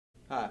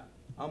Hi,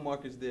 I'm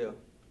marcsdale,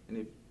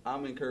 and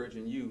I'm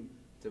encouraging you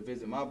to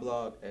visit my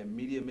blog at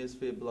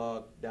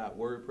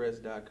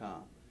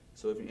mediamisfitblog.wordpress.com.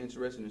 So if you're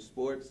interested in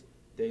sports,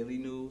 daily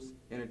news,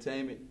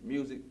 entertainment,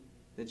 music,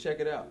 then check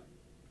it out.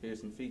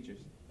 Here's some features.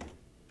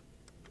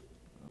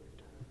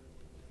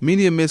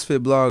 Media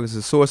Misfit Blog is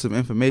a source of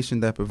information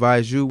that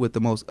provides you with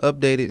the most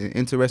updated and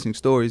interesting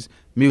stories,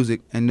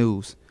 music, and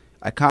news.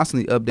 I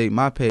constantly update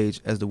my page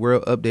as the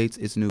world updates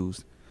its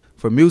news.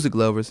 For music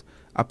lovers,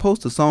 I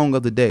post a song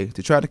of the day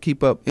to try to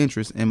keep up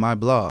interest in my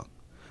blog.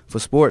 For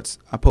sports,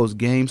 I post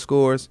game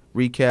scores,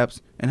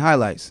 recaps, and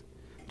highlights,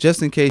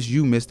 just in case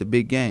you missed a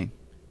big game.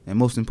 And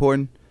most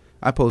important,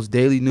 I post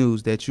daily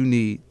news that you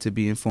need to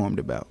be informed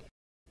about.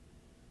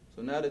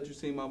 So now that you've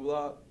seen my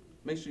blog,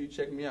 make sure you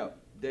check me out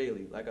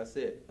daily. Like I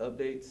said,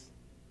 updates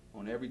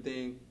on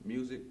everything,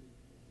 music,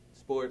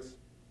 sports,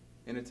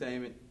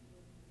 entertainment.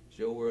 It's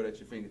your world at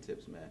your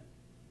fingertips, man.